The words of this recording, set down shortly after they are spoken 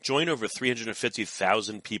Join over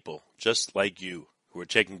 350,000 people just like you who are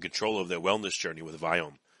taking control of their wellness journey with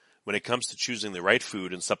Viome. When it comes to choosing the right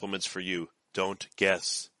food and supplements for you, don't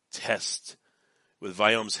guess. Test. With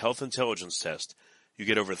Viome's Health Intelligence Test, you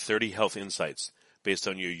get over 30 health insights based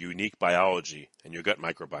on your unique biology and your gut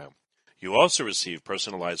microbiome. You also receive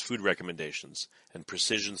personalized food recommendations and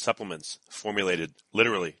precision supplements formulated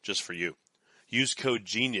literally just for you. Use code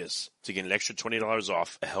GENIUS to get an extra $20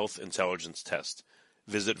 off a health intelligence test.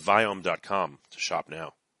 Visit Viome.com to shop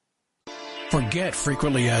now. Forget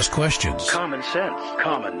frequently asked questions. Common sense,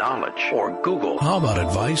 common knowledge, or Google. How about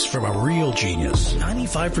advice from a real genius?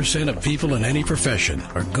 95% of people in any profession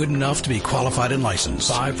are good enough to be qualified and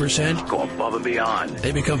licensed. 5% go above and beyond.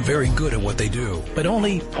 They become very good at what they do, but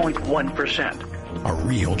only 0.1% are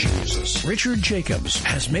real geniuses. Richard Jacobs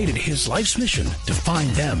has made it his life's mission to find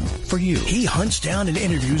them for you. He hunts down and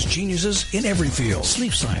interviews geniuses in every field: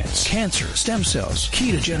 sleep science, cancer, stem cells,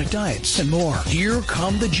 ketogenic diets, and more. Here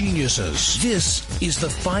come the geniuses. This is the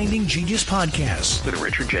Finding Genius Podcast with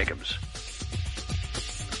Richard Jacobs.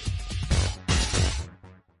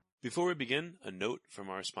 Before we begin, a note from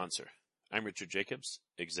our sponsor. I'm Richard Jacobs,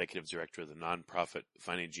 Executive Director of the nonprofit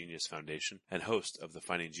Finding Genius Foundation and host of the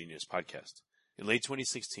Finding Genius Podcast. In late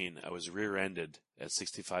 2016, I was rear-ended at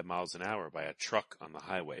 65 miles an hour by a truck on the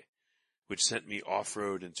highway, which sent me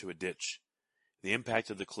off-road into a ditch. The impact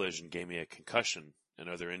of the collision gave me a concussion and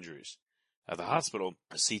other injuries. At the hospital,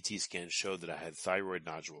 a CT scan showed that I had thyroid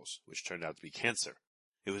nodules, which turned out to be cancer.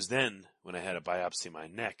 It was then, when I had a biopsy of my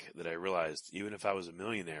neck, that I realized even if I was a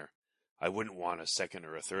millionaire, I wouldn't want a second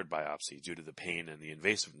or a third biopsy due to the pain and the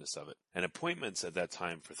invasiveness of it. And appointments at that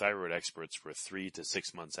time for thyroid experts were 3 to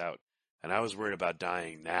 6 months out. And I was worried about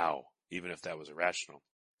dying now, even if that was irrational.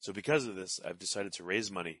 So because of this, I've decided to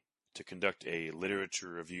raise money to conduct a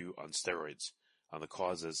literature review on steroids, on the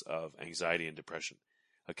causes of anxiety and depression,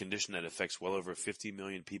 a condition that affects well over 50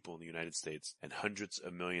 million people in the United States and hundreds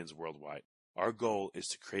of millions worldwide. Our goal is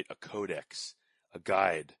to create a codex, a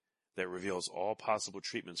guide that reveals all possible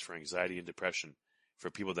treatments for anxiety and depression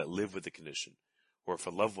for people that live with the condition, or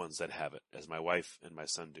for loved ones that have it, as my wife and my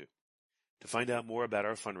son do. To find out more about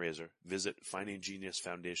our fundraiser, visit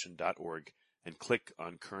findinggeniusfoundation.org and click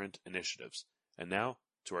on current initiatives. And now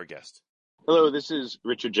to our guest. Hello, this is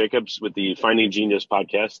Richard Jacobs with the Finding Genius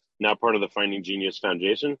podcast, now part of the Finding Genius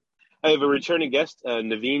Foundation. I have a returning guest,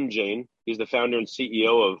 Naveen Jain. He's the founder and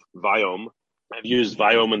CEO of Viome. I've used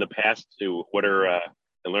Viome in the past to order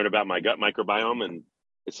and learn about my gut microbiome, and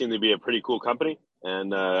it seemed to be a pretty cool company.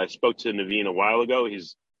 And I spoke to Naveen a while ago.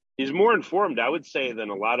 He's more informed, I would say, than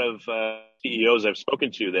a lot of CEOs I've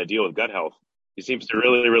spoken to that deal with gut health. He seems to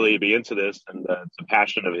really, really be into this, and it's a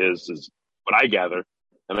passion of his, is what I gather.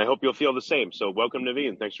 And I hope you'll feel the same. So welcome,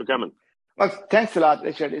 Naveen. Thanks for coming. Well, thanks a lot,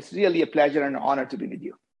 Richard. It's really a pleasure and an honor to be with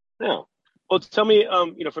you. Yeah. Well, tell me,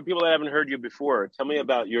 for people that haven't heard you before, tell me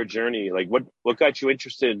about your journey. Like, what got you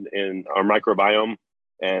interested in our microbiome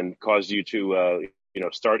and caused you to,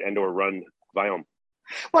 start and or run Viome?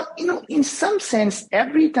 Well, in some sense,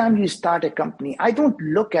 every time you start a company, I don't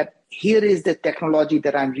look at here is the technology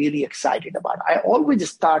that I'm really excited about. I always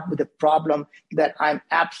start with a problem that I'm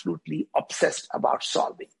absolutely obsessed about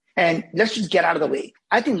solving. And let's just get out of the way.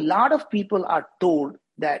 I think a lot of people are told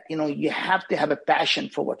that, you have to have a passion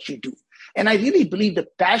for what you do. And I really believe the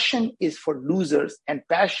passion is for losers and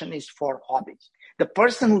passion is for hobbies. The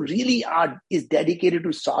person who really is dedicated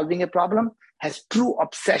to solving a problem has true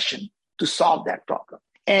obsession to solve that problem.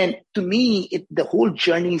 And to me, the whole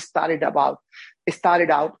journey started out about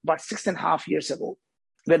 6.5 years ago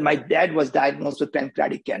when my dad was diagnosed with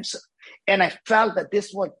pancreatic cancer. And I felt that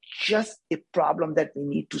this was just a problem that we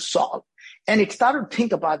need to solve. And it started to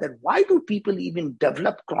think about that. Why do people even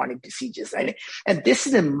develop chronic diseases? Right? And this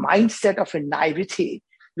is a mindset of a naivete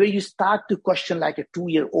where you start to question like a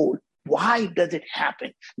 2-year-old. Why does it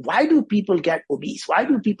happen? Why do people get obese? Why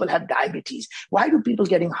do people have diabetes? Why do people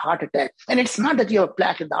getting heart attack? And it's not that you have a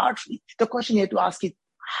plaque in the artery. The question you have to ask is,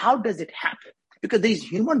 how does it happen? Because this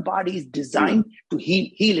human body is designed to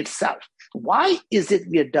heal itself. Why is it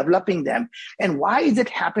we are developing them? And why is it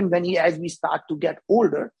happen as we start to get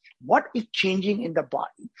older? What is changing in the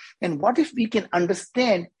body? And what if we can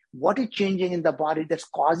understand what is changing in the body that's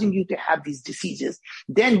causing you to have these diseases?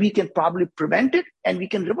 Then we can probably prevent it and we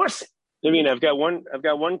can reverse it. I mean, I've got one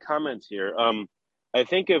comment here. I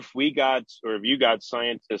think if you got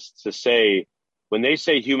scientists to say, when they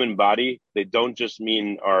say human body, they don't just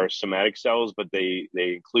mean our somatic cells, but they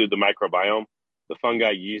include the microbiome, the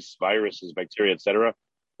fungi, yeast, viruses, bacteria, etc.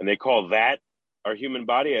 And they call that our human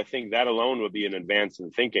body. I think that alone would be an advance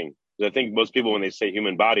in thinking. Because I think most people, when they say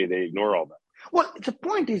human body, they ignore all that. Well, the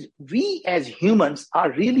point is, we as humans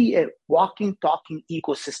are really a walking, talking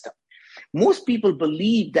ecosystem. Most people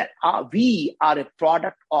believe that we are a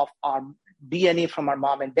product of our DNA from our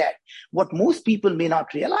mom and dad. What most people may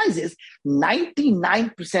not realize is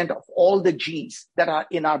 99% of all the genes that are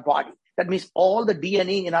in our body, that means all the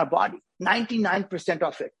DNA in our body, 99%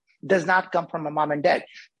 of it does not come from our mom and dad.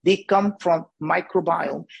 They come from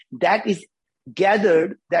microbiome that is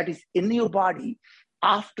gathered, that is in your body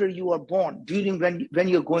after you are born, during when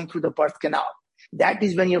you're going through the birth canal. That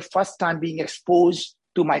is when you're first time being exposed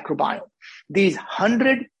to microbiome. There's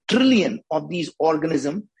 100 trillion of these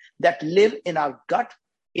organisms that live in our gut,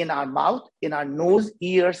 in our mouth, in our nose,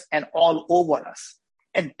 ears, and all over us.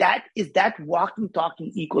 And that walking,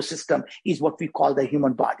 talking ecosystem is what we call the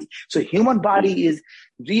human body. So human body is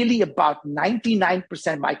really about 99%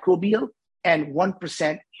 microbial and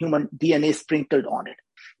 1% human DNA sprinkled on it.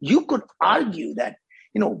 You could argue that,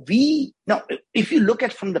 if you look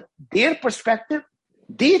at from their perspective,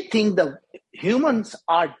 they think the humans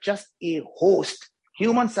are just a host.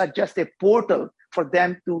 Humans are just a portal for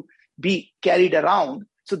them to be carried around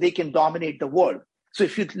so they can dominate the world. So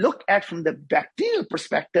if you look at from the bacterial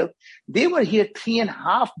perspective, they were here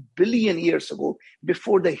 3.5 billion years ago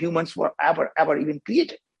before the humans were ever even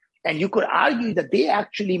created. And you could argue that they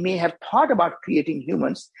actually may have thought about creating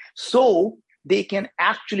humans so they can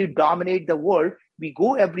actually dominate the world. We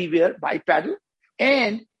go everywhere bipedal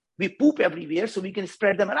and we poop everywhere so we can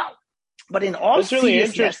spread them around. But in all that's really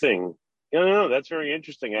interesting. No, that's very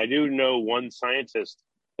interesting. I do know one scientist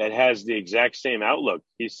that has the exact same outlook.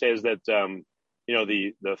 He says that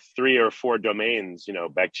the 3 or 4 domains,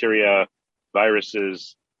 bacteria,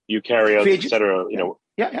 viruses, eukaryotes, phages, etc.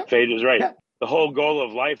 Phages, right? Yeah. The whole goal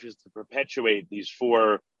of life is to perpetuate these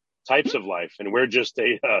 4 types of life, and we're just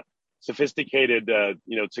a sophisticated,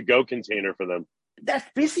 to-go container for them. That's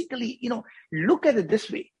basically, look at it this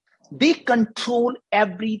way. They control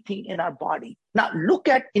everything in our body. Now, look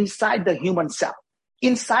at inside the human cell.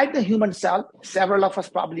 Inside the human cell, several of us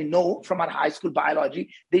probably know from our high school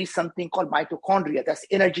biology, there is something called mitochondria. That's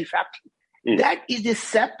energy factory. That is a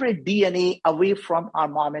separate DNA away from our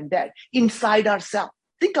mom and dad inside our cell.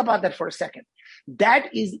 Think about that for a second. The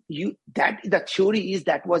theory is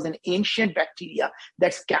that was an ancient bacteria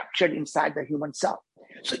that's captured inside the human cell.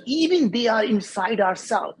 So even they are inside our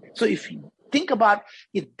cell. So if you think about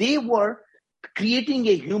if they were creating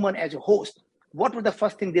a human as a host, what was the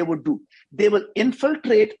first thing they would do? They will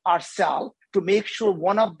infiltrate our cell to make sure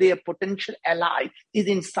one of their potential ally is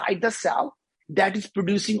inside the cell that is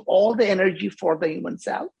producing all the energy for the human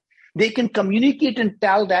cell. They can communicate and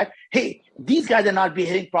tell that, hey, these guys are not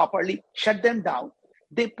behaving properly, shut them down.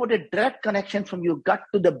 They put a direct connection from your gut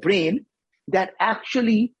to the brain that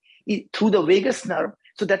actually is through the vagus nerve.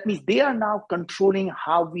 So that means they are now controlling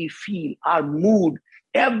how we feel, our mood,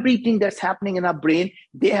 everything that's happening in our brain.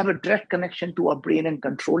 They have a direct connection to our brain and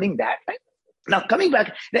controlling that. Right? Now, coming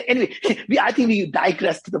back, anyway, I think we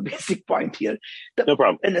digress to the basic point here. No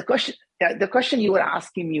problem. And the question you were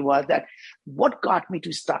asking me was that what got me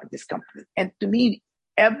to start this company? And to me,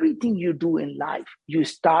 everything you do in life, you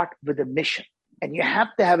start with a mission. And you have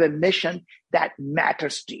to have a mission that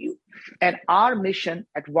matters to you. And our mission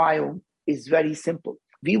at Viome is very simple.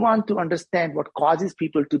 We want to understand what causes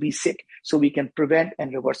people to be sick so we can prevent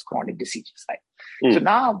and reverse chronic diseases. Right? So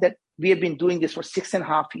now that we have been doing this for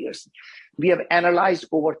 6.5 years, we have analyzed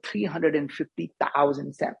over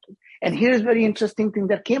 350,000 samples. And here's a very interesting thing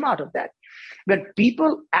that came out of that. When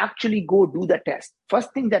people actually go do the test,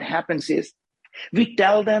 first thing that happens is we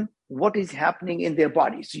tell them what is happening in their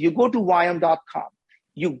body. So you go to Viome.com,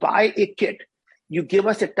 you buy a kit, you give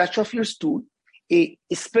us a touch of your stool, a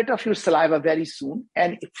spit of your saliva very soon,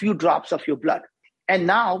 and a few drops of your blood. And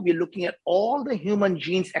now we're looking at all the human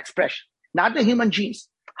genes expression, not the human genes,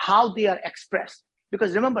 how they are expressed.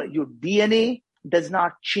 Because remember, your DNA does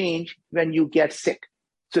not change when you get sick.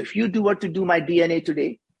 So if you were to do my DNA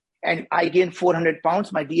today, and I gain 400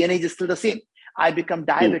 pounds, my DNA is still the same. I become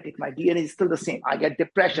diabetic, my DNA is still the same. I get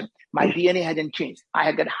depression, my DNA hasn't changed.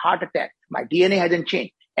 I get heart attack, my DNA hasn't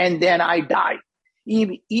changed. And then I die.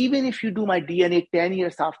 Even if you do my DNA 10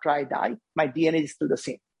 years after I die, my DNA is still the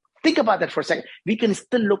same. Think about that for a second. We can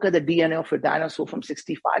still look at the DNA of a dinosaur from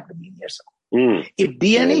 65 million years ago. If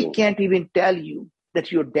DNA can't even tell you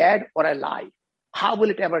that you're dead or alive, how will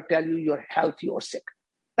it ever tell you you're healthy or sick?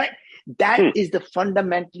 Right? That is the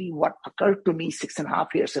fundamentally what occurred to me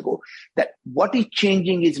 6.5 years ago, that what is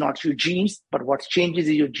changing is not your genes, but what changes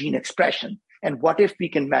is your gene expression. And what if we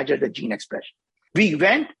can measure the gene expression? We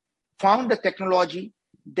found the technology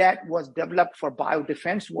that was developed for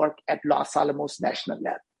biodefense work at Los Alamos National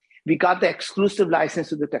Lab. We got the exclusive license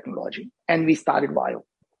to the technology and we started Viome.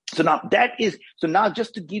 So now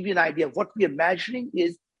just to give you an idea of what we are measuring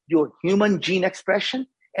is your human gene expression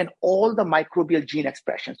and all the microbial gene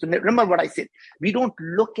expression. So remember what I said. We don't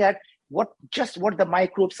look at what the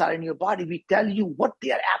microbes are in your body. We tell you what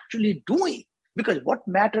they are actually doing, because what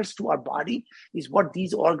matters to our body is what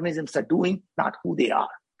these organisms are doing, not who they are.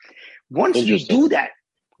 Once we do that,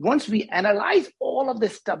 once we analyze all of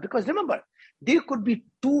this stuff, because remember, there could be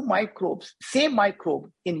two microbes, same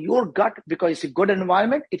microbe in your gut, because it's a good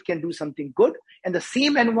environment, it can do something good. And the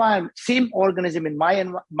same environment, same organism in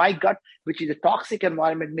my gut, which is a toxic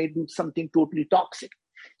environment, may do something totally toxic.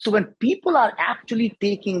 So when people are actually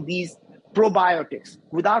taking these probiotics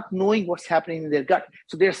without knowing what's happening in their gut,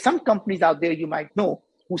 so there are some companies out there you might know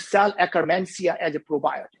who sell Akkermansia as a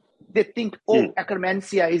probiotic. They think,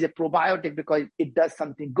 Akkermansia is a probiotic because it does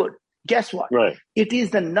something good. Guess what? Right. It is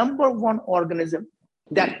the number one organism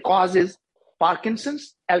that causes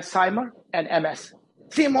Parkinson's, Alzheimer, and MS.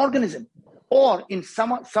 Same organism. Or in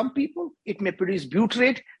some people, it may produce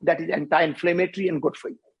butyrate that is anti-inflammatory and good for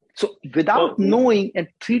you. So without knowing and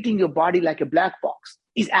treating your body like a black box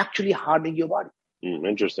is actually harming your body.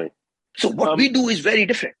 Interesting. So what we do is very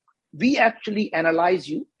different. We actually analyze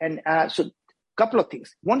you, and so couple of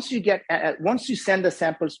things. Once you send the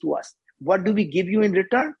samples to us, what do we give you in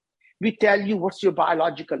return? We tell you what's your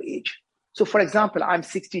biological age. So for example, I'm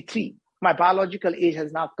 63. My biological age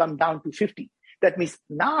has now come down to 50. That means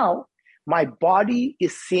now my body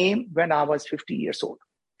is same when I was 50 years old.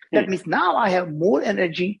 That means now I have more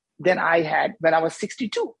energy than I had when I was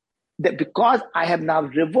 62. That because I have now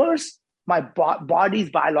reversed my body's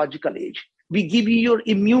biological age. We give you your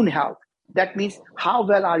immune health. That means how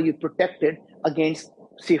well are you protected against,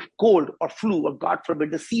 say, cold or flu, or God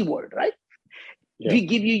forbid, the C word, right? Yeah. We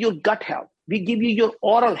give you your gut health. We give you your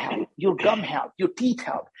oral health, your gum health, your teeth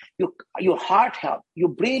health, your heart health, your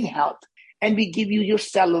brain health. And we give you your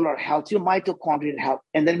cellular health, your mitochondrial health.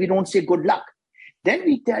 And then we don't say good luck. Then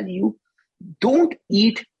we tell you, don't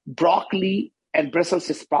eat broccoli and Brussels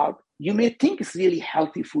sprout. You may think it's really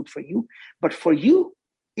healthy food for you, but for you,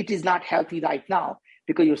 it is not healthy right now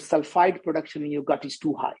because your sulfide production in your gut is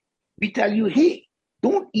too high. We tell you, hey,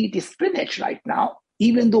 don't eat spinach right now.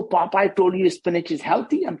 Even though Popeye told you spinach is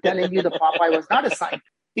healthy, I'm telling you the Popeye was not a sign.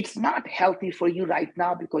 It's not healthy for you right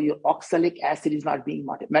now because your oxalic acid is not being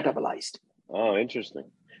metabolized. Oh, interesting.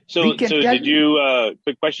 So did you,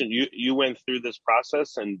 quick question, you went through this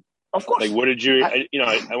process, and of course, like, what did you, I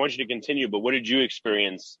want you to continue, but what did you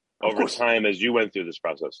experience over time as you went through this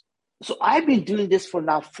process? So I've been doing this for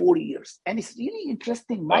now 4 years, and it's really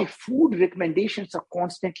interesting. My food recommendations are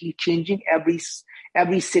constantly changing.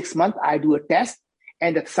 Every 6 months, I do a test,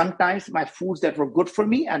 and that sometimes my foods that were good for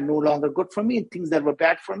me are no longer good for me, and things that were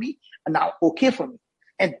bad for me are now okay for me.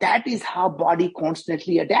 And that is how body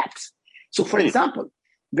constantly adapts. So, for example,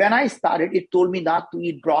 when I started, it told me not to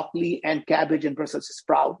eat broccoli and cabbage and Brussels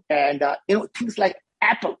sprout and things like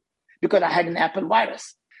apple, because I had an apple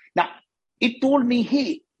virus. Now, it told me,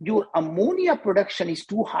 hey, your ammonia production is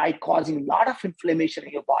too high, causing a lot of inflammation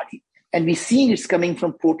in your body. And we're seeing it's coming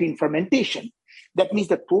from protein fermentation. That means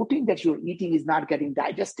the protein that you're eating is not getting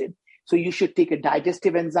digested. So you should take a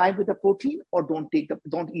digestive enzyme with the protein, or don't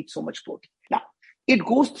eat so much protein. Now, it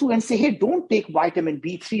goes through and say, hey, don't take vitamin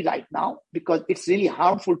B3 right now because it's really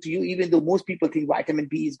harmful to you, even though most people think vitamin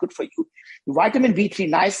B is good for you. Vitamin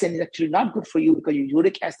B3, niacin, is actually not good for you because your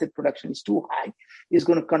uric acid production is too high. It's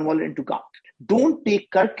going to convert it into gout. Don't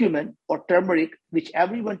take curcumin or turmeric, which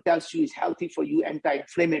everyone tells you is healthy for you,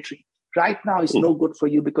 anti-inflammatory. Right now, it's no good for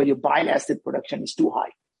you because your bile acid production is too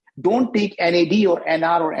high. Don't take NAD or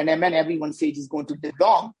NR or NMN. Everyone says is going to live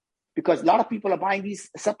long because a lot of people are buying these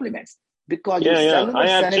supplements. Because your cellular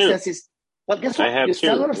senescence is, well, guess what? Your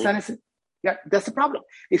cellular senescence, that's the problem.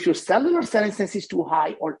 If your cellular senescence is too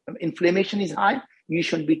high or inflammation is high, you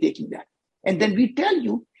shouldn't be taking that. And then we tell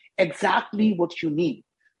you exactly what you need.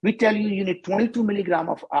 We tell you need 22 milligram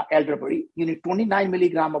of elderberry, you need 29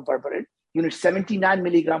 milligram of berberine, you need 79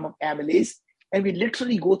 milligram of amylase, and we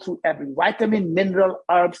literally go through every vitamin, mineral,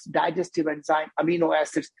 herbs, digestive enzyme, amino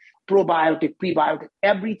acids, probiotic, prebiotic,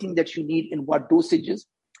 everything that you need in what dosages.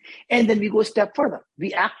 And then we go a step further.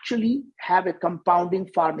 We actually have a compounding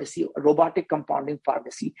pharmacy, a robotic compounding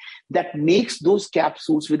pharmacy that makes those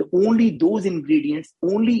capsules with only those ingredients,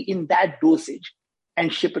 only in that dosage,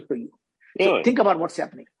 and ship it to you. Really? So think about what's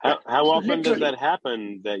happening. How often does that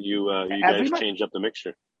happen that you guys change up the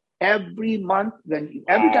mixture? Every month,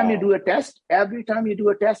 every time you do a test,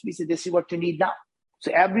 we say, this is what you need now.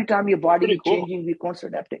 So every time your body is changing, we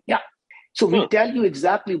constantly adapting. Yeah. So we tell you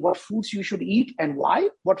exactly what foods you should eat and why,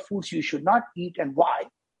 what foods you should not eat and why.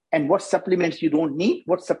 and what supplements you don't need,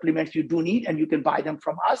 what supplements you do need, and you can buy them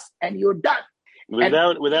from us, and you're done.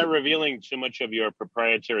 Without revealing too much of your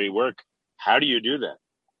proprietary work, how do you do that?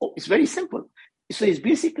 Oh, it's very simple. So it's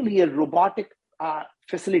basically a robotic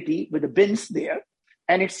facility with the bins there,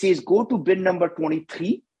 and it says go to bin number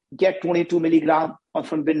 23, get 22 milligram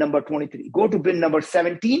from bin number 23. Go to bin number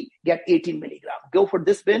 17, get 18 milligram. Go for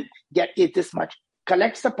this bin, get this much.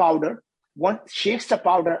 Collects the powder, shakes the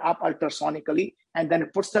powder up ultrasonically, and then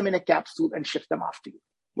it puts them in a capsule and ships them off to you.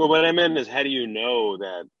 Well, what I meant is, how do you know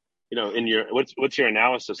that? In your what's your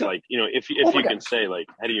analysis like? If you can say, like,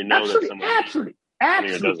 how do you know that someone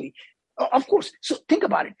absolutely. Of course. So think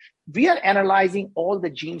about it. We are analyzing all the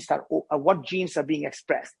genes what genes are being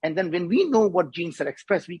expressed. And then when we know what genes are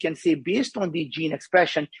expressed, we can say, based on the gene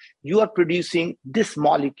expression, you are producing this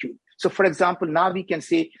molecule. So for example, now we can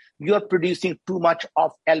say you are producing too much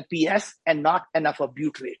of LPS and not enough of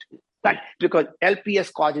butyrate. Right? Because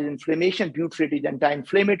LPS causes inflammation, butyrate is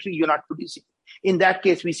anti-inflammatory, you're not producing. In that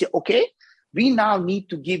case, we say, okay, we now need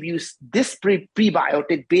to give you this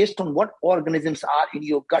prebiotic based on what organisms are in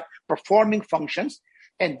your gut performing functions,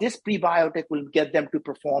 and this prebiotic will get them to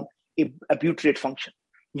perform a butyrate function.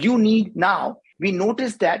 We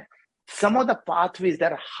notice that some of the pathways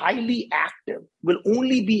that are highly active will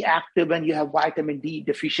only be active when you have vitamin D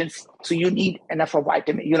deficiency. So you need enough of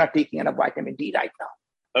vitamin. You're not taking enough vitamin D right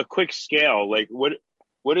now. A quick scale, like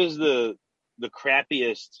what is the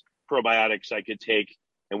crappiest probiotics I could take,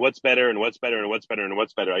 and what's better and what's better and what's better and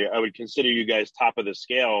what's better? I would consider you guys top of the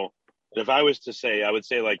scale. And if I was to say, I would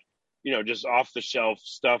say, like, just off the shelf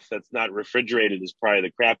stuff that's not refrigerated is probably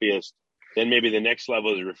the crappiest. Then maybe the next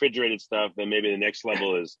level is refrigerated stuff. Then maybe the next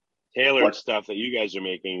level is tailored stuff that you guys are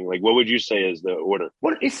making. Like, what would you say is the order?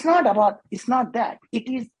 Well, it's not that. It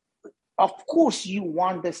is, of course, you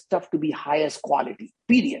want the stuff to be highest quality,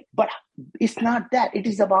 period. But it's not that. It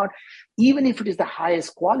is about, even if it is the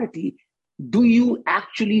highest quality, do you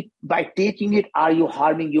actually, by taking it, are you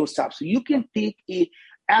harming yourself? So you can take a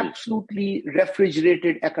absolutely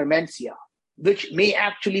refrigerated Akkermansia, which may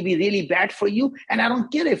actually be really bad for you. And I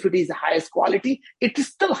don't care if it is the highest quality, it is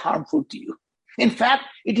still harmful to you. In fact,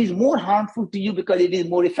 it is more harmful to you because it is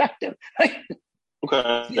more effective. Right?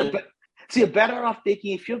 Okay. So you're better off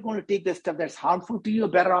taking, if you're going to take the stuff that's harmful to you, you're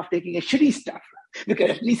better off taking a shitty stuff, because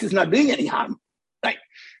at least it's not doing any harm. Right?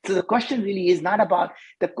 So the question really is not about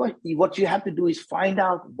the question. What you have to do is find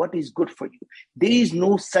out what is good for you. There is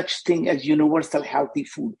no such thing as universal healthy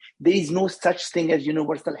food. There is no such thing as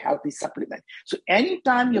universal healthy supplement. So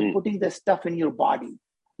anytime you're putting the stuff in your body,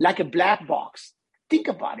 like a black box, think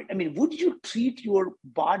about it. I mean, would you treat your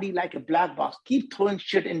body like a black box, keep throwing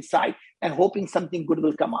shit inside and hoping something good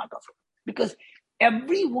will come out of it? Because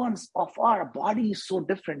everyone's of our body is so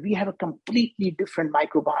different. We have a completely different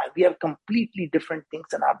microbiome. We have completely different things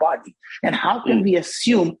in our body. And how can we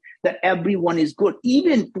assume that everyone is good?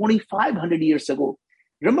 Even 2,500 years ago,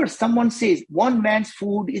 remember, someone says one man's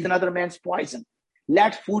food is another man's poison.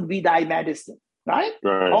 Let food be thy medicine, right?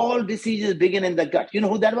 All diseases begin in the gut. You know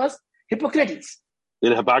who that was? Hippocrates.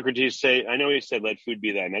 Did Hippocrates say, I know he said, let food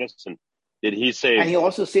be thy medicine. Did he say, and he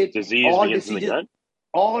also said, disease begins in the gut?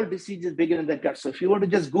 All diseases begin in the gut. So if you were to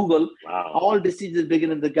just Google, all diseases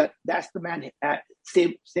begin in the gut, that's the man,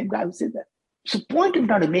 same guy who said that. So point I'm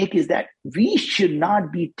trying to make is that we should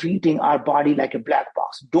not be treating our body like a black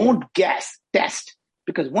box. Don't guess, test.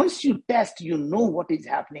 Because once you test, you know what is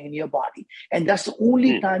happening in your body. And that's the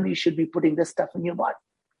only time you should be putting this stuff in your body.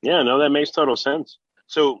 Yeah, no, that makes total sense.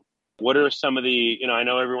 So what are some of the, I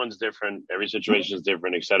know everyone's different, every situation is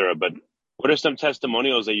different, et cetera, but what are some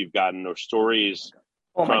testimonials that you've gotten or stories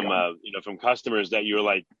from customers that you're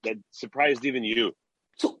like, that surprised even you?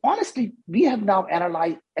 So honestly, we have now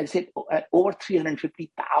analyzed, as I said, over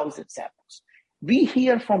 350,000 samples. We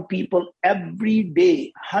hear from people every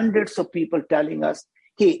day, hundreds of people telling us,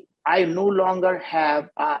 hey, I no longer have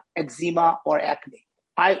eczema or acne.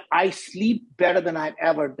 I sleep better than I've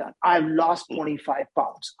ever done. I've lost 25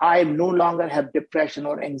 pounds. I no longer have depression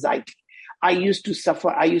or anxiety. I used to suffer.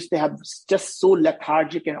 I used to have just so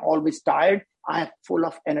lethargic and always tired. I am full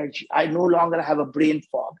of energy. I no longer have a brain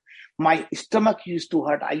fog. My stomach used to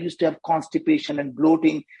hurt. I used to have constipation and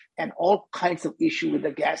bloating and all kinds of issues with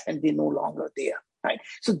the gas, and they're no longer there. Right?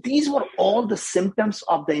 So these were all the symptoms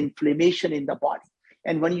of the inflammation in the body.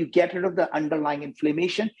 And when you get rid of the underlying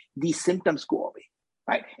inflammation, these symptoms go away.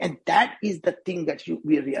 Right? And that is the thing that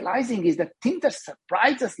we're realizing is the thing that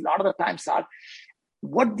surprises us a lot of the times are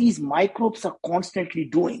what these microbes are constantly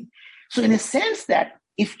doing. So in a sense that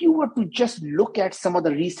if you were to just look at some of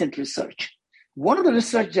the recent research, one of the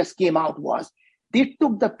research just came out was they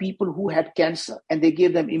took the people who had cancer and they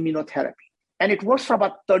gave them immunotherapy. And it works for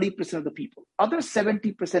about 30% of the people. Other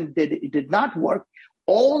 70% it did not work.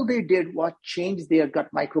 All they did was change their gut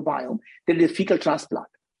microbiome. They did a fecal transplant.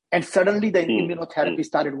 And suddenly the immunotherapy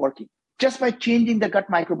started working. Just by changing the gut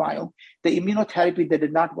microbiome, the immunotherapy that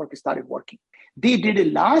did not work started working. They did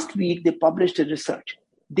it last week. They published a research.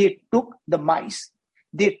 They took the mice.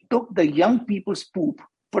 They took the young people's poop,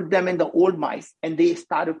 put them in the old mice, and they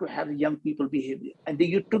started to have the young people behavior. And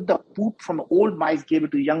you took the poop from old mice, gave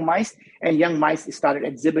it to young mice, and young mice started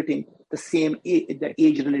exhibiting the same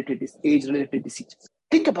age-related diseases.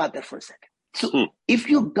 Think about that for a second. So if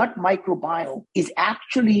your gut microbiome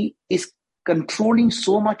is controlling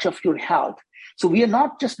so much of your health, so we are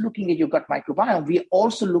not just looking at your gut microbiome, we are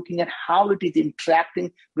also looking at how it is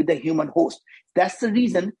interacting with the human host. That's the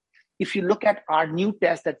reason, if you look at our new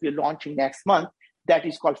test that we're launching next month, that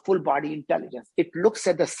is called Full Body Intelligence. It looks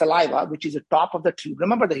at the saliva, which is the top of the tube.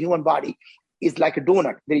 Remember, the human body is like a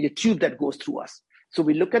donut. There is a tube that goes through us. So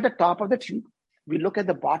we look at the top of the tube, we look at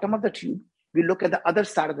the bottom of the tube, we look at the other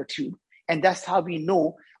side of the tube, and that's how we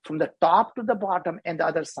know from the top to the bottom and the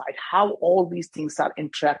other side how all these things are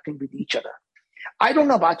interacting with each other. I don't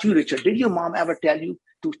know about you, Richard. Did your mom ever tell you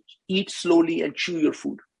to eat slowly and chew your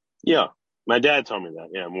food? Yeah. My dad told me that.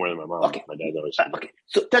 Yeah, more than my mom. Okay. My dad always said that. Okay.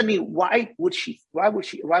 So tell me, why would he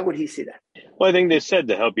say that? Well, I think they said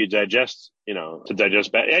to help you digest, to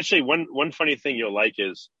digest better. Actually, one funny thing you'll like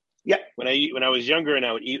is when I was younger and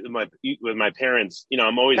I would eat with my parents,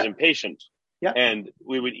 I'm always impatient. Yeah. And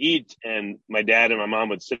we would eat, and my dad and my mom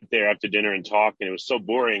would sit there after dinner and talk, and it was so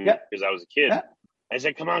boring because I was a kid. Yeah. I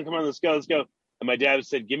said, come on, let's go. And my dad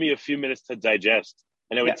said, give me a few minutes to digest.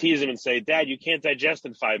 And I would tease him and say, Dad, you can't digest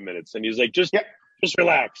in 5 minutes. And he was like, just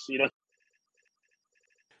relax,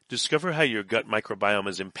 Discover how your gut microbiome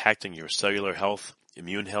is impacting your cellular health,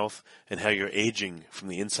 immune health, and how you're aging from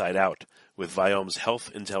the inside out with Vyome's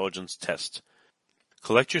Health Intelligence Test.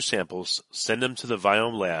 Collect your samples, send them to the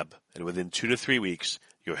Vyome lab, and within 2 to 3 weeks,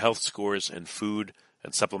 your health scores and food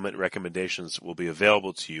and supplement recommendations will be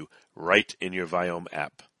available to you right in your Vyome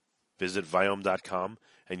app. Visit Vyome.com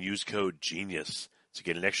and use code GENIUS to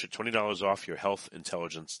get an extra $20 off your health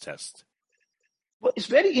intelligence test. Well, it's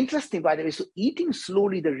very interesting, by the way. So eating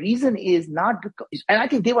slowly, the reason is not because, and I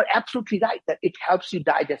think they were absolutely right, that it helps you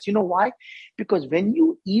digest. You know why? Because when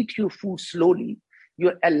you eat your food slowly,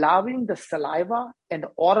 you're allowing the saliva and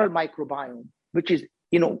the oral microbiome, which is,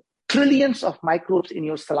 trillions of microbes in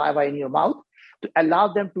your saliva in your mouth, to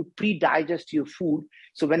allow them to pre-digest your food.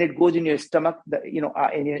 So when it goes in your stomach, in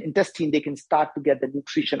your intestine, they can start to get the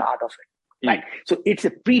nutrition out of it. Right. So it's a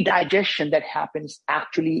pre-digestion that happens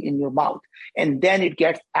actually in your mouth. And then it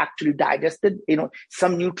gets actually digested.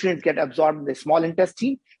 Some nutrients get absorbed in the small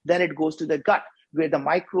intestine. Then it goes to the gut, where the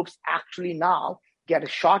microbes actually now get a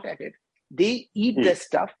shot at it. They eat this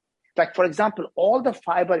stuff. Like, for example, all the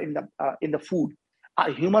fiber in the food, our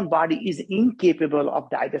human body is incapable of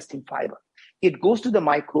digesting fiber. It goes to the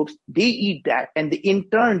microbes. They eat that. And in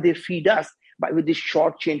turn, they feed us with this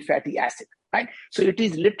short-chain fatty acid. Right? So it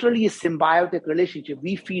is literally a symbiotic relationship.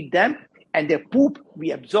 We feed them, and their poop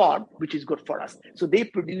we absorb, which is good for us. So they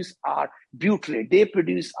produce our butyrate, they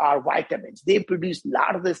produce our vitamins, they produce a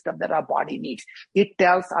lot of the stuff that our body needs. It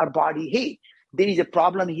tells our body, hey, there is a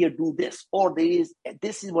problem here, do this, or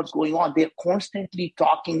this is what's going on. They're constantly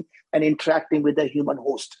talking and interacting with the human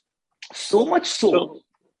host. So much so,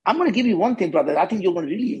 I'm going to give you one thing, brother, I think you're going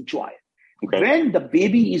to really enjoy it. Okay. When the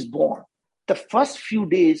baby is born, the first few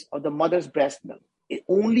days of the mother's breast milk, it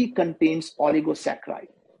only contains oligosaccharide.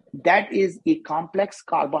 That is a complex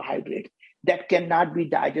carbohydrate that cannot be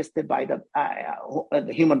digested by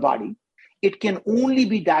the human body. It can only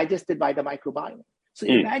be digested by the microbiome. So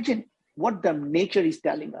imagine what the nature is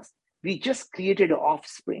telling us. We just created an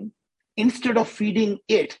offspring. Instead of feeding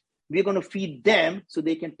it, we're going to feed them so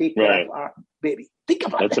they can take care of our baby. Think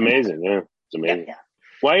about that. That's amazing. Yeah, it's amazing. Yeah.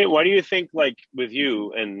 Why do you think, like with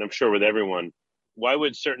you, and I'm sure with everyone, why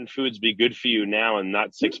would certain foods be good for you now and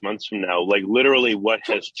not 6 months from now? Like literally what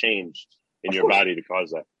has changed in your body to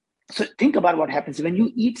cause that? So think about what happens when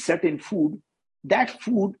you eat certain food. That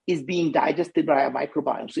food is being digested by a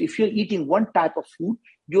microbiome. So if you're eating one type of food,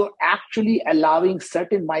 you're actually allowing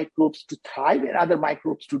certain microbes to thrive and other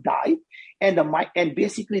microbes to die. And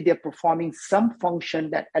basically they're performing some function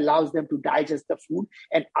that allows them to digest the food,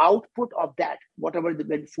 and output of that, whatever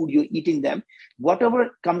the food you're eating them,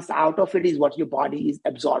 whatever comes out of it is what your body is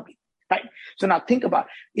absorbing, right? So now think about,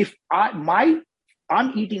 if I'm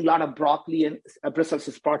eating a lot of broccoli and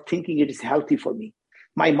Brussels sprout thinking it is healthy for me.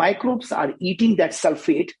 My microbes are eating that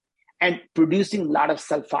sulfate and producing a lot of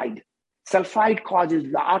sulfide. Sulfide causes a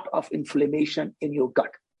lot of inflammation in your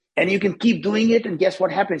gut. And you can keep doing it, and guess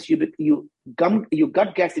what happens? Your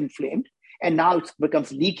gut gets inflamed, and now it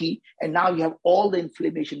becomes leaky, and now you have all the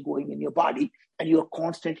inflammation going in your body, and you're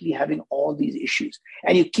constantly having all these issues.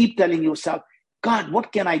 And you keep telling yourself, God,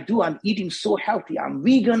 what can I do? I'm eating so healthy. I'm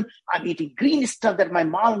vegan. I'm eating green stuff that my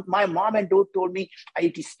mom and dad told me. I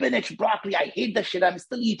eat spinach, broccoli. I hate that shit. I'm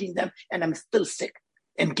still eating them, and I'm still sick.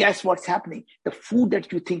 And guess what's happening? The food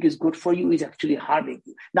that you think is good for you is actually harming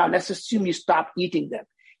you. Now, let's assume you stop eating them.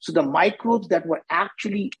 So the microbes that were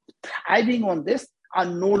actually thriving on this are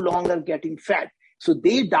no longer getting fed. So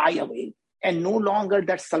they die away, and no longer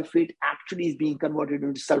that sulfate actually is being converted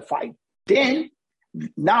into sulfide. Then,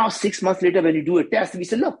 now 6 months later, when you do a test, we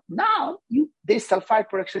say, look, now this sulfide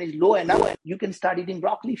production is low enough. You can start eating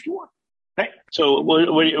broccoli if you want, right? So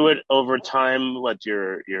what over time,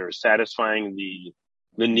 you're satisfying the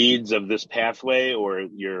needs of this pathway, or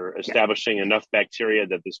you're establishing enough bacteria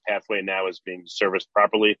that this pathway now is being serviced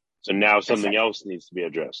properly. So now something else needs to be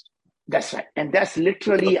addressed. That's right. And that's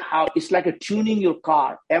literally how it's like tuning your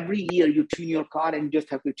car. Every year you tune your car, and you just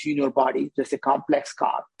have to tune your body. It's just a complex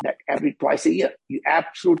car that twice a year, you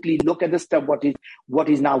absolutely look at the stuff, what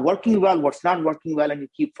is now working well, what's not working well, and you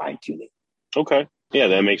keep fine tuning. Okay. Yeah,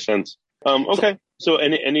 that makes sense. Okay. So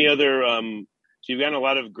any other, so you've gotten a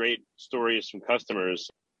lot of great stories from customers.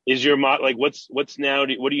 Is your what's now,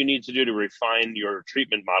 what do you need to do to refine your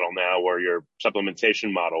treatment model now, or your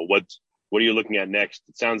supplementation model? What are you looking at next?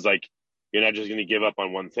 It sounds like you're not just going to give up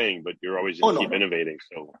on one thing, but you're always going to keep innovating.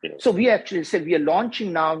 So, So we actually said we are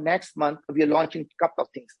launching now next month. We are launching a couple of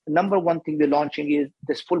things. The number one thing we're launching is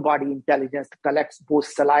this full body intelligence that collects both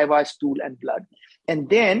saliva, stool, and blood. And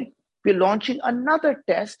then we're launching another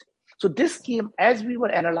test. So this came as we were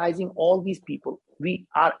analyzing all these people.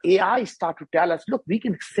 Our AI start to tell us, look, we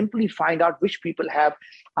can simply find out which people have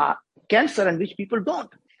cancer and which people don't.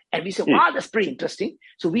 And we said, wow, that's pretty interesting.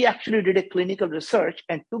 So we actually did a clinical research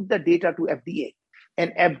and took the data to FDA.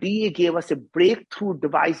 And FDA gave us a breakthrough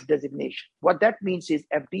device designation. What that means is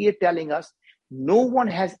FDA telling us no one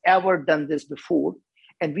has ever done this before.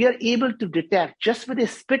 And we are able to detect just with a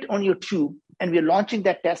spit on your tube. And we're launching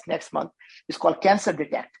that test next month. It's called Cancer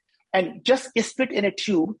Detect. And just a spit in a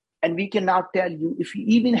tube. And we can now tell you if you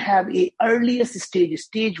even have a earliest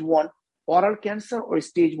stage 1 oral cancer or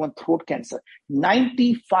stage 1 throat cancer, 95%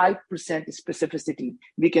 specificity,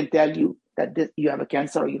 we can tell you that you have a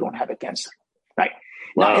cancer or you don't have a cancer, right?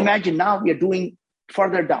 Wow. Now imagine now we are doing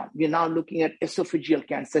further down. We are now looking at esophageal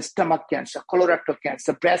cancer, stomach cancer, colorectal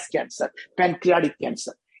cancer, breast cancer, pancreatic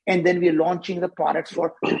cancer. And then we are launching the products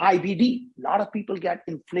for IBD. A lot of people get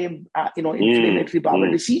inflammatory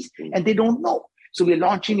bowel disease, and they don't know. So we're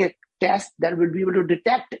launching a test that will be able to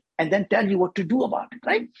detect it and then tell you what to do about it,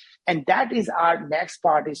 right? And that is our next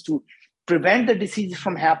part, is to prevent the diseases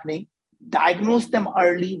from happening, diagnose them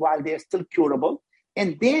early while they're still curable.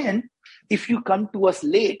 And then if you come to us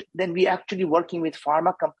late, then we're actually working with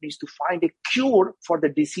pharma companies to find a cure for the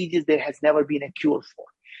diseases there has never been a cure for.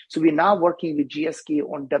 So we're now working with GSK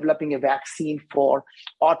on developing a vaccine for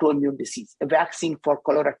autoimmune disease, a vaccine for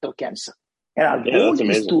colorectal cancer. And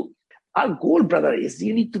our goal, brother, is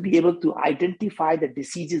really to be able to identify the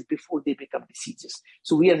diseases before they become diseases.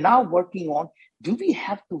 So we are now working on, do we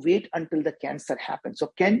have to wait until the cancer happens?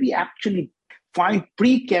 So can we actually find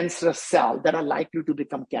pre-cancerous cells that are likely to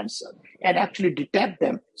become cancer and actually detect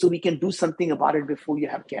them so we can do something about it before you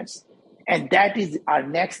have cancer? And that is our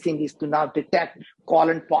next thing, is to now detect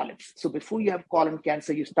colon polyps. So before you have colon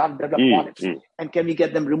cancer, you start to develop polyps. And can we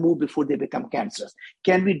get them removed before they become cancers?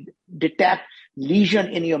 Can we detect lesion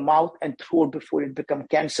in your mouth and throat before it becomes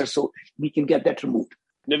cancer so we can get that removed?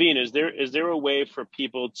 Naveen, is there a way for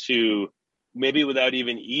people to, maybe without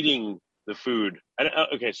even eating the food?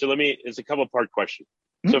 So it's a couple part question.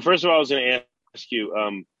 So first of all, I was going to ask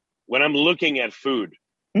you, when I'm looking at food,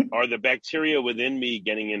 are the bacteria within me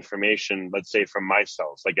getting information, let's say from my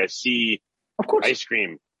cells? Like I see ice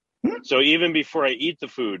cream. So even before I eat the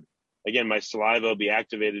food, again, my saliva will be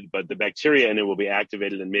activated, but the bacteria in it will be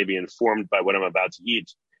activated and maybe informed by what I'm about to eat.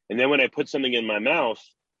 And then when I put something in my mouth,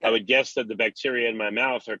 I would guess that the bacteria in my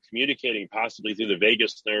mouth are communicating possibly through the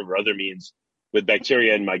vagus nerve or other means with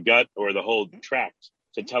bacteria in my gut or the whole tract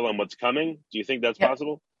to tell them what's coming. Do you think that's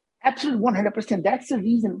possible? Absolutely, 100%. That's the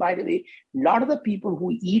reason, by the way, a lot of the people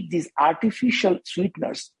who eat these artificial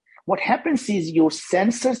sweeteners, what happens is your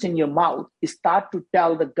sensors in your mouth start to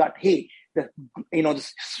tell the gut, hey, the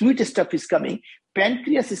sweet stuff is coming.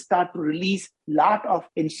 Pancreas start to release a lot of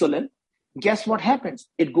insulin. Guess what happens?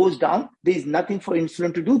 It goes down. There is nothing for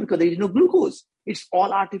insulin to do because there is no glucose. It's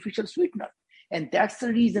all artificial sweetener. And that's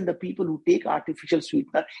the reason the people who take artificial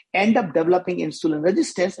sweetener end up developing insulin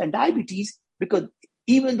resistance and diabetes, because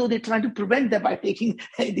even though they're trying to prevent them by taking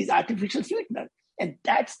these artificial sweeteners. And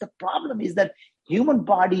that's the problem, is that human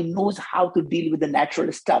body knows how to deal with the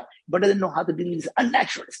natural stuff, but doesn't know how to deal with this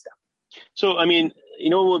unnatural stuff. So, I mean,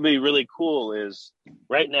 what would be really cool is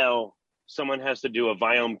right now, someone has to do a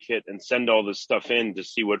Viome kit and send all this stuff in to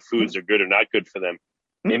see what foods are good or not good for them.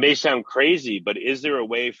 It may sound crazy, but is there a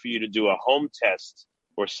way for you to do a home test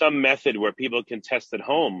or some method where people can test at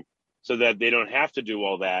home so that they don't have to do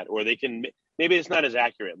all that, or they can, maybe it's not as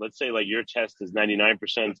accurate. Let's say like your test is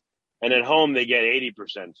 99% and at home they get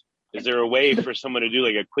 80%. Is there a way for someone to do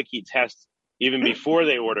like a quickie test even before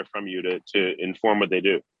they order from you to inform what they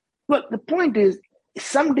do? Well, the point is,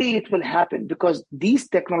 someday it will happen, because these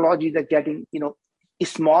technologies are getting,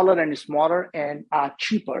 smaller and smaller and are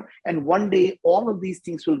cheaper. And one day, all of these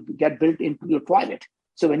things will get built into your toilet.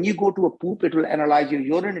 So when you go to a poop, it will analyze your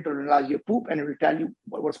urine, it will analyze your poop, and it will tell you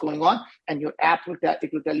what's going on. And your app will tell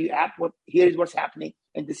you, here is what's happening,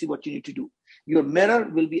 and this is what you need to do. Your mirror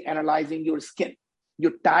will be analyzing your skin.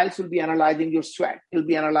 Your tiles will be analyzing your sweat. It'll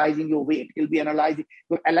be analyzing your weight. It'll be analyzing,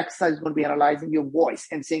 your Alexa is going to be analyzing your voice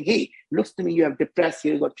and saying, hey, looks to me you have depressed,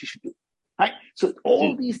 here's what you should do. Right? So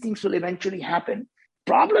all these things will eventually happen.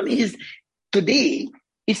 Problem is, today,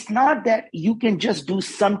 it's not that you can just do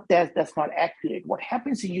some test that's not accurate. What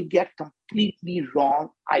happens is you get completely wrong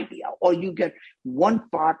idea, or you get one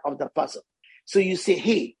part of the puzzle. So you say,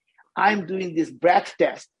 hey, I'm doing this breath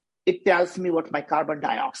test. It tells me what my carbon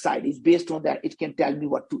dioxide is. Based on that, it can tell me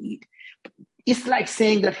what to eat. It's like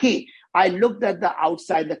saying that, hey, I looked at the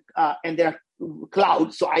outside and there are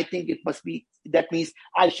clouds, so I think it must be, that means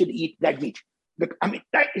I should eat that meat. But I mean,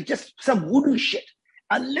 that is just some voodoo shit.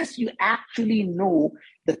 Unless you actually know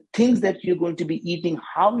the things that you're going to be eating,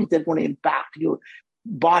 how is that going to impact your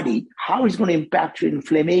body, how it's going to impact your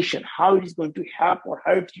inflammation, how it is going to help or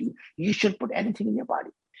hurt you, you shouldn't put anything in your body.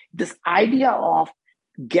 This idea of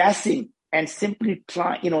guessing and simply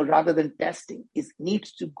try, rather than testing,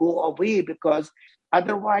 needs to go away, because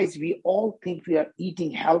otherwise we all think we are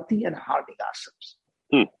eating healthy and harming ourselves.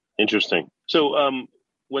 Interesting. So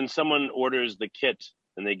when someone orders the kit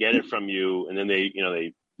and they get it from you, and then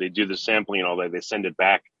they do the sampling and all that, they send it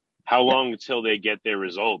back, how long until they get their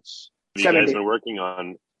results? You guys been working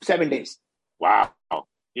on 7 days. Wow.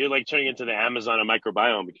 You're like turning into the Amazon of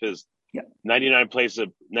microbiome, because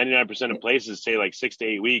 99% of places say like 6 to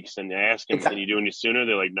 8 weeks, and they ask them, can you do any sooner?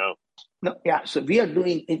 They're like, no. No, yeah. So we are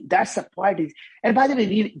doing it. That's the part. And by the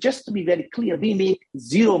way, just to be very clear, we make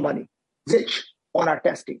zero money, zilch, on our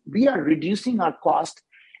testing. We are reducing our cost.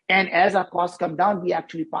 And as our costs come down, we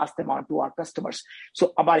actually pass them on to our customers.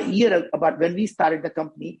 So about when we started the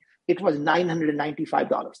company, it was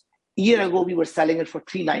 $995. A year ago, we were selling it for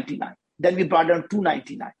 $399. Then we brought down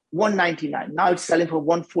 $299, $199. Now it's selling for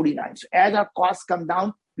 $149. So as our costs come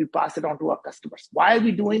down, we pass it on to our customers. Why are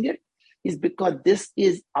we doing it? Is because this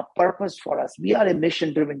is a purpose for us. We are a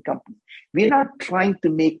mission-driven company. We're not trying to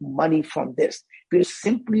make money from this. We're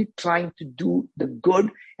simply trying to do the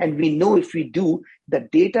good. And we know if we do, the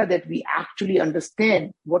data that we actually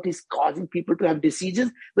understand what is causing people to have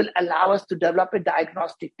diseases will allow us to develop a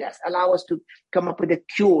diagnostic test, allow us to come up with a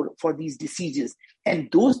cure for these diseases. And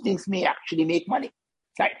those things may actually make money.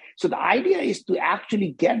 Right? So the idea is to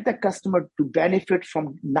actually get the customer to benefit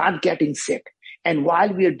from not getting sick. And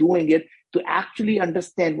while we are doing it, to actually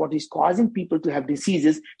understand what is causing people to have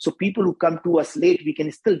diseases, so people who come to us late, we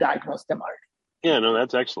can still diagnose them early. Yeah, no,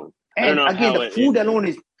 that's excellent. And again, the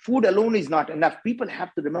food alone is not enough. People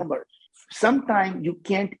have to remember, sometimes you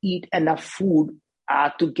can't eat enough food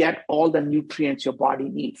to get all the nutrients your body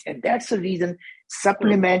needs. And that's the reason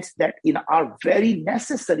supplements that are very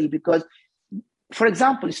necessary, because, for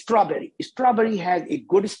example, strawberry has a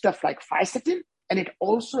good stuff like fisetin, and it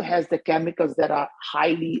also has the chemicals that are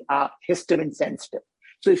highly histamine sensitive.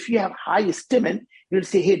 So if you have high histamine, you'll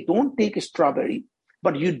say, hey, don't take a strawberry,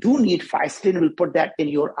 but you do need fisetin, we'll put that in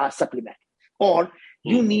your supplement. Or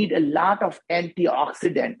you need a lot of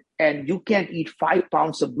antioxidant, and you can't eat 5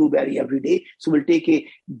 pounds of blueberry every day, so we'll take a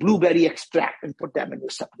blueberry extract and put them in your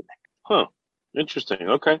supplement. Huh. Interesting.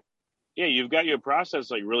 Okay. Yeah, you've got your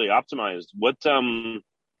process like really optimized.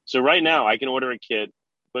 So right now I can order a kit,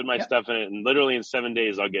 put my stuff in it, and literally in 7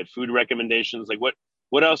 days I'll get food recommendations. Like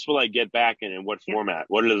what else will I get back in what format?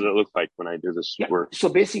 What does it look like when I do this work? So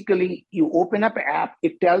basically you open up an app,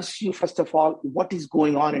 it tells you, first of all, what is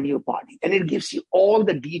going on in your body. And it gives you all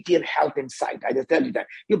the detailed health insight. I just tell you that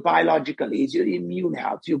your biological age, your immune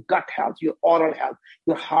health, your gut health, your oral health,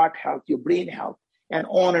 your heart health, your brain health, and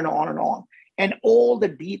on and on and on. And all the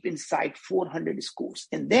deep insight, 400 scores.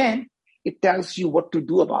 And then it tells you what to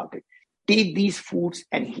do about it. Take these foods,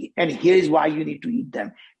 and here is why you need to eat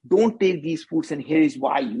them. don't take these foods, and here is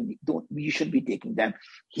why you should be taking them.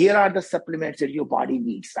 Here are the supplements that your body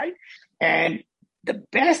needs, right? And the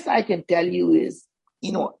best I can tell you is,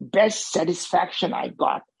 best satisfaction I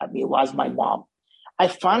got, was my mom. I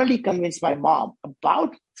finally convinced my mom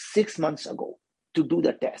about 6 months ago to do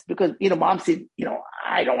the test because, mom said,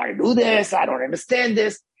 I don't want to do this. I don't understand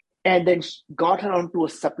this. And then she got her onto a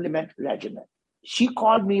supplement regimen. She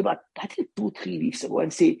called me about, I think, 2-3 weeks ago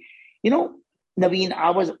and said, Naveen, I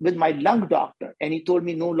was with my lung doctor and he told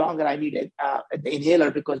me no longer I need the inhaler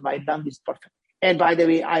because my lung is perfect. And by the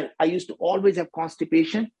way, I used to always have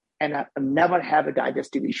constipation and I never have a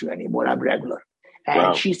digestive issue anymore. I'm regular. And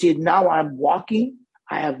Wow. she said, now I'm walking,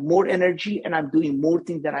 I have more energy and I'm doing more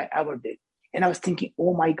things than I ever did. And I was thinking,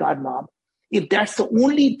 oh my God, Mom, if that's the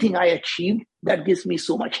only thing I achieved, that gives me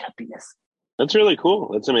so much happiness. That's really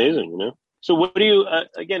cool. That's amazing. So what do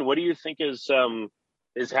you think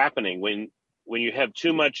is happening when you have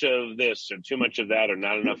too much of this or too much of that or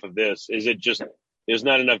not enough of this? Is it just there's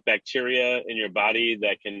not enough bacteria in your body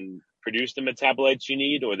that can produce the metabolites you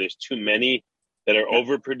need, or there's too many that are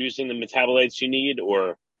overproducing the metabolites you need,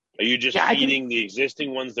 or are you just feeding the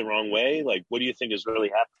existing ones the wrong way? Like, what do you think is really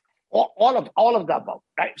happening? All of the above,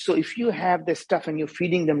 right? So if you have this stuff and you're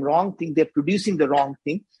feeding them wrong thing, they're producing the wrong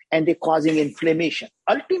thing and they're causing inflammation.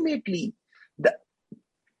 Ultimately, the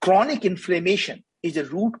chronic inflammation is a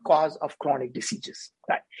root cause of chronic diseases,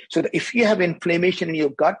 right? So if you have inflammation in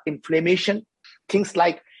your gut, things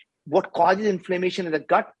like what causes inflammation in the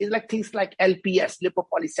gut is like things like LPS,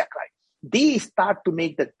 lipopolysaccharide. They start to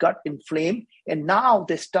make the gut inflamed, and now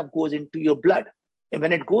this stuff goes into your blood. And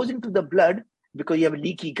when it goes into the blood, because you have a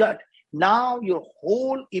leaky gut, now your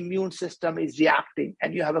whole immune system is reacting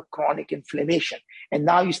and you have a chronic inflammation. And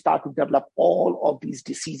now you start to develop all of these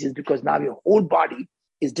diseases because now your whole body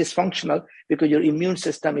is dysfunctional because your immune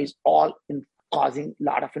system is causing a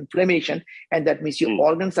lot of inflammation. And that means your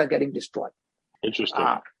organs are getting destroyed. Interesting.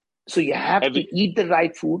 So you have to eat the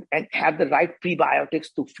right food and have the right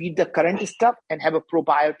prebiotics to feed the current stuff and have a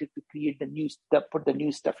probiotic to create the new stuff, put the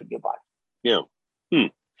new stuff in your body. Yeah.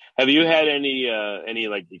 Have you had any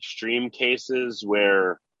like extreme cases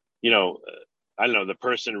where, I don't know, the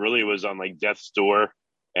person really was on like death's door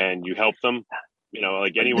and you helped them?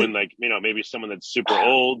 Like anyone, like, maybe someone that's super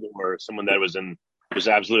old or someone that was in just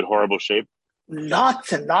absolute horrible shape?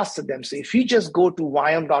 Lots and lots of them. So if you just go to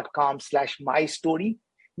viome.com/mystory,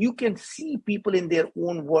 you can see people in their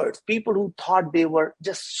own words, people who thought they were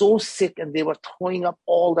just so sick and they were throwing up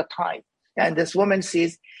all the time. And this woman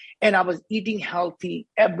says, and I was eating healthy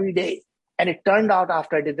every day. And it turned out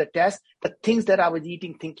after I did the test, the things that I was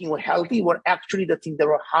eating thinking were healthy were actually the things that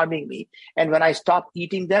were harming me. And when I stopped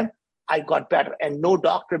eating them, I got better. And no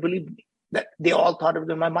doctor believed me. That they all thought it was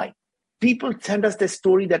in my mind. People send us this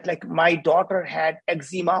story that like my daughter had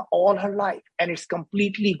eczema all her life and it's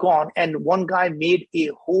completely gone. And one guy made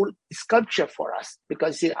a whole sculpture for us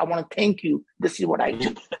because he said, I want to thank you. This is what I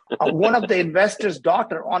do. One of the investors'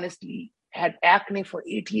 daughter, honestly, had acne for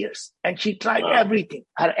 8 years and she tried everything.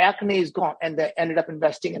 Her acne is gone and they ended up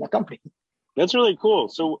investing in a company. That's really cool.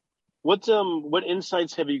 So what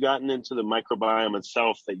insights have you gotten into the microbiome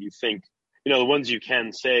itself that you think, the ones you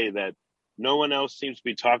can say that no one else seems to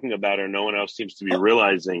be talking about or no one else seems to be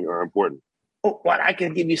realizing are important? Well, I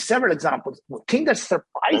can give you several examples. The thing that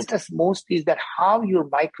surprised us most is that how your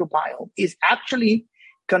microbiome is actually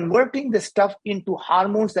converting the stuff into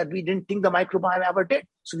hormones that we didn't think the microbiome ever did.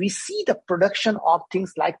 So we see the production of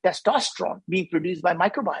things like testosterone being produced by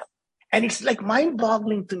microbiome. And it's like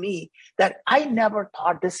mind-boggling to me that I never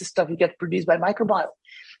thought this stuff would get produced by microbiome.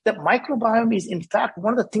 The microbiome is, in fact,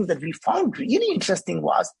 one of the things that we found really interesting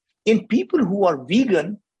was in people who are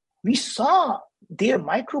vegan, we saw their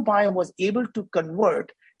microbiome was able to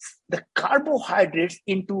convert the carbohydrates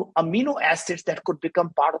into amino acids that could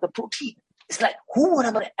become part of the protein. It's like, who would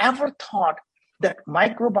have ever thought that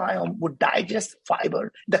microbiome would digest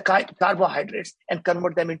fiber, the carbohydrates, and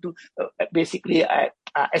convert them into basically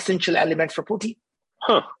essential elements for protein?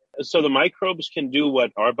 So the microbes can do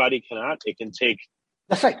what our body cannot. It can take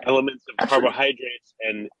elements of carbohydrates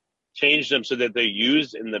and change them so that they're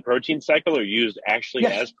used in the protein cycle or used actually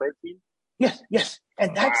as protein? Yes.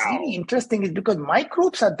 And that's really interesting is because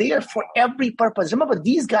microbes are there for every purpose. Remember,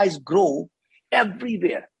 these guys grow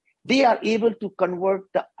everywhere. They are able to convert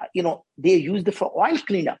they use it for oil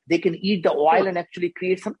cleanup. They can eat the oil and actually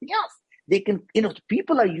create something else. They can,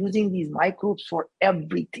 people are using these microbes for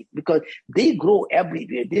everything because they grow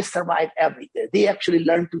everywhere. They survive everywhere. They actually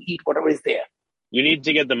learn to eat whatever is there. You need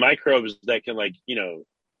to get the microbes that can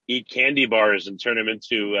eat candy bars and turn them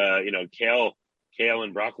into, kale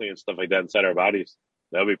and broccoli and stuff like that inside our bodies.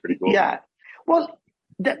 That would be pretty cool. Yeah. Well,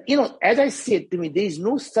 that, as I said, to me, there is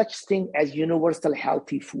no such thing as universal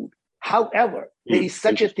healthy food. However, there is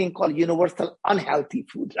such a thing called universal unhealthy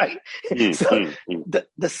food, right? So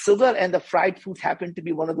the sugar and the fried foods happen to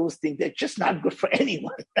be one of those things that's just not good for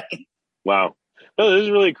anyone, right? Wow. No, this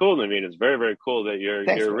is really cool. I mean, it's very, very cool that you're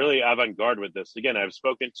Thanks, really avant-garde with this. Again, I've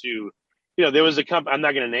spoken to, there was a company, I'm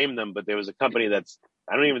not going to name them, but there was a company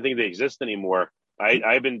I don't even think they exist anymore.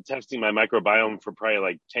 I've been testing my microbiome for probably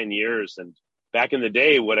like 10 years. And back in the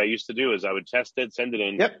day, what I used to do is I would test it, send it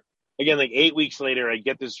in. Yep. Again, like 8 weeks later, I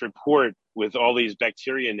get this report with all these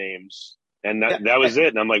bacteria names. And that was it.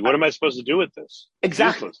 And I'm like, what am I supposed to do with this?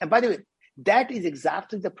 Exactly. Useless. And by the way, that is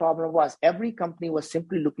exactly the problem was. Every company was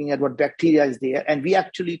simply looking at what bacteria is there. And we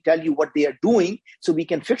actually tell you what they are doing so we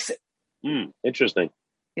can fix it. Interesting.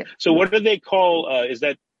 Yeah. So what do they call, is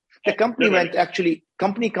that? The company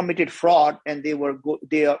company committed fraud and they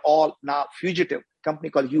are all now fugitive. Company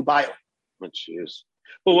called UBio. Oh, jeez.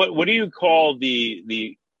 Well, what do you call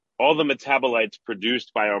all the metabolites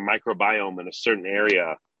produced by our microbiome in a certain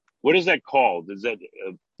area? What is that called? Is that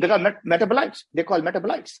they call metabolites? They call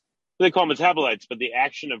metabolites. They call metabolites, but the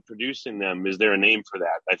action of producing them, is there a name for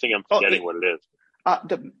that? I think I'm forgetting what it is.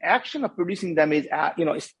 The action of producing them is,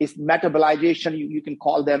 is metabolization. You can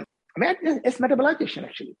call them. I mean, it's metabolization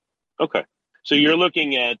actually. Okay, so you're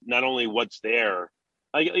looking at not only what's there.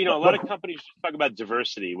 A lot of companies talk about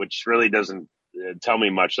diversity, which really doesn't tell me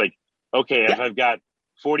much. Like, okay, if I've got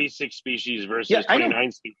 46 species versus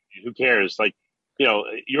 29 species, who cares? Like,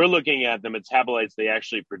 you're looking at the metabolites they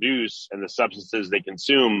actually produce and the substances they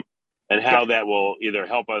consume and how that will either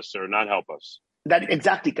help us or not help us. That's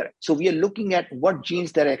exactly correct. So we are looking at what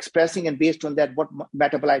genes they're expressing and based on that, what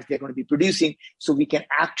metabolites they're going to be producing. So we can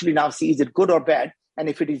actually now see, is it good or bad? And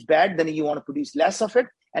if it is bad, then you want to produce less of it.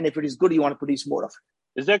 And if it is good, you want to produce more of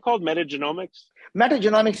it. Is that called metagenomics?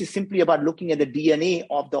 Metagenomics is simply about looking at the DNA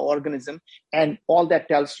of the organism, and all that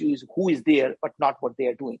tells you is who is there, but not what they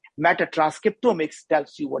are doing. Metatranscriptomics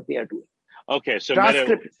tells you what they are doing. Okay, so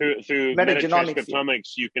through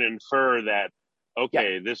metatranscriptomics, you can infer that,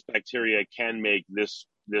 this bacteria can make this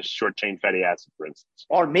short-chain fatty acid, for instance.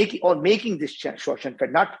 Or making this short-chain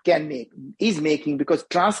fatty, not can make, is making, because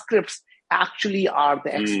transcripts actually are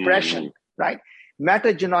the expression, right?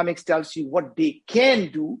 Metagenomics tells you what they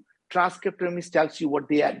can do. Transcriptomics tells you what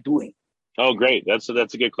they are doing. Oh, great. That's a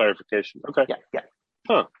good clarification. Okay. Yeah.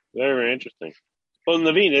 Huh. Very, very interesting. Well,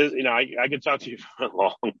 Naveen, I could talk to you for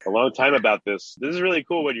a long time about this. This is really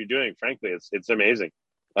cool what you're doing. Frankly, it's amazing.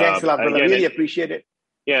 Thanks a lot, brother. Really appreciate it.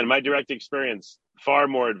 Yeah, in my direct experience, far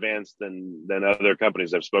more advanced than other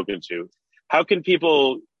companies I've spoken to. How can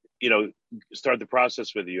people, start the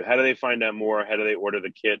process with you? How do they find out more? How do they order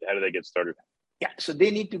the kit? How do they get started? Yeah, so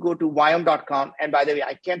they need to go to Viome.com. And by the way,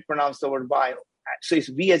 I can't pronounce the word Viome. So it's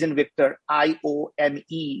V as in Victor,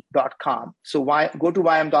 IOME.com. So go to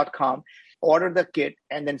Viome.com, order the kit,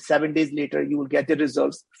 and then 7 days later, you will get the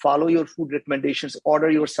results. Follow your food recommendations, order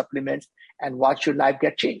your supplements, and watch your life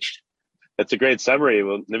get changed. That's a great summary.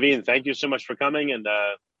 Well, Naveen, thank you so much for coming. And,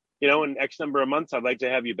 in X number of months, I'd like to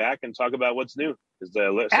have you back and talk about what's new.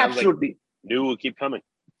 Absolutely. Like new will keep coming.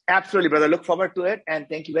 Absolutely, brother. Look forward to it. And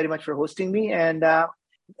thank you very much for hosting me. And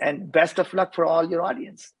best of luck for all your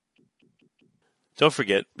audience. Don't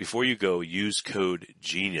forget, before you go, use code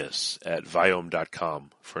GENIUS at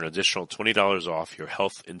Viome.com for an additional $20 off your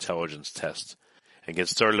health intelligence test and get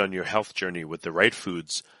started on your health journey with the right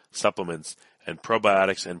foods, supplements, and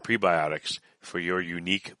probiotics and prebiotics for your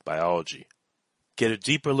unique biology. Get a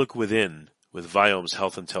deeper look within with Viome's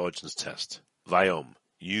health intelligence test. Viome,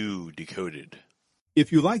 you decoded.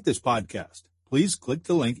 If you like this podcast, please click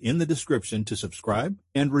the link in the description to subscribe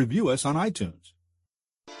and review us on iTunes.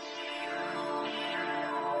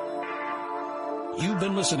 You've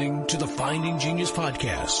been listening to the Finding Genius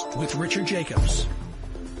podcast with Richard Jacobs.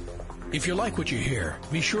 If you like what you hear,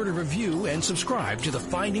 be sure to review and subscribe to the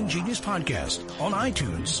Finding Genius podcast on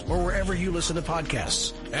iTunes or wherever you listen to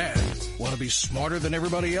podcasts. And want to be smarter than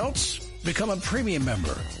everybody else? Become a premium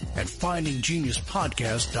member at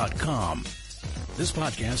FindingGeniusPodcast.com. This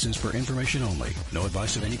podcast is for information only. No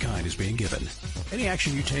advice of any kind is being given. Any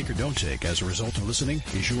action you take or don't take as a result of listening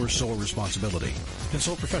is your sole responsibility.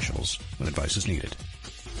 Consult professionals when advice is needed.